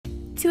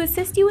To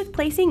assist you with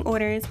placing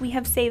orders, we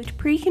have saved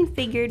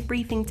pre-configured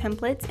briefing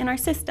templates in our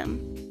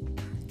system.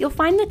 You'll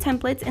find the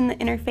templates in the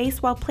interface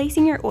while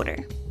placing your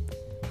order.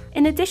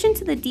 In addition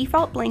to the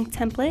default blank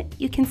template,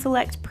 you can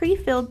select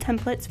pre-filled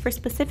templates for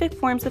specific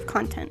forms of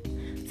content,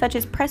 such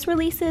as press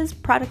releases,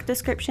 product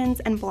descriptions,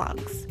 and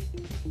blogs.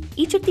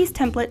 Each of these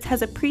templates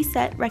has a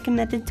preset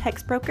recommended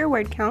Textbroker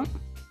word count,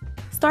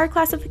 star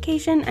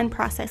classification, and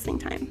processing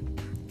time.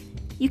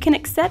 You can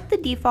accept the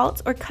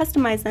defaults or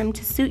customize them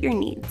to suit your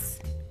needs.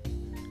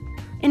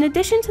 In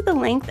addition to the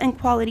length and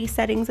quality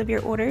settings of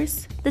your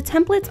orders, the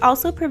templates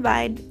also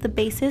provide the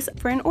basis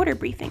for an order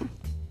briefing.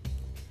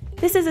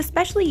 This is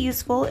especially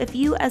useful if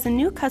you, as a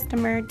new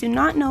customer, do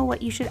not know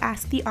what you should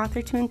ask the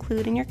author to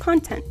include in your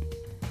content.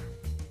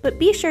 But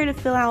be sure to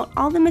fill out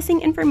all the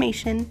missing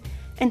information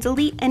and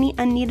delete any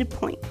unneeded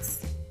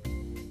points.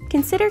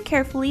 Consider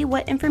carefully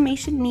what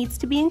information needs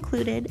to be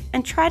included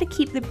and try to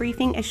keep the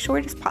briefing as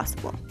short as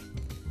possible.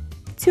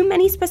 Too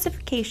many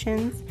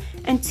specifications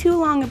and too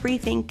long a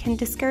briefing can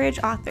discourage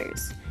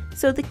authors,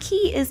 so the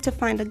key is to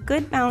find a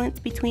good balance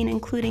between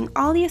including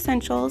all the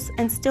essentials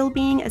and still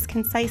being as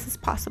concise as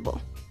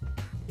possible.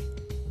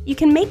 You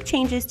can make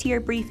changes to your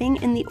briefing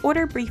in the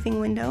Order Briefing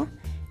window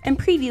and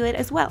preview it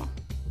as well.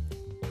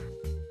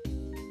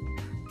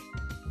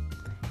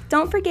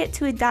 Don't forget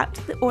to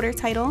adapt the order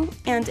title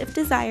and, if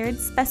desired,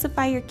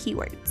 specify your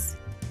keywords.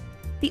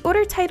 The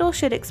order title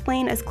should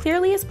explain as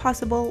clearly as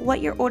possible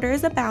what your order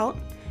is about,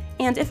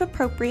 and if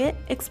appropriate,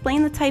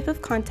 explain the type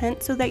of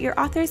content so that your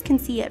authors can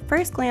see at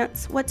first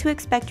glance what to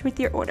expect with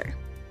your order.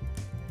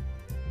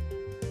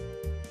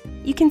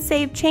 You can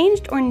save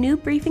changed or new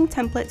briefing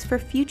templates for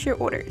future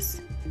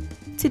orders.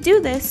 To do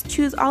this,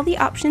 choose all the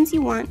options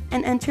you want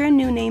and enter a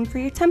new name for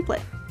your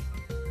template.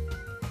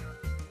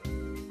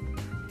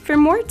 For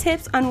more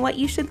tips on what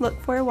you should look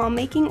for while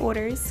making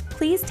orders,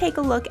 please take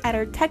a look at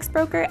our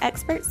Textbroker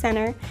Expert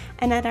Center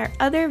and at our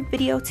other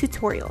video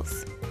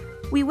tutorials.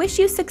 We wish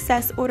you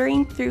success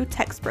ordering through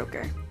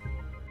Textbroker.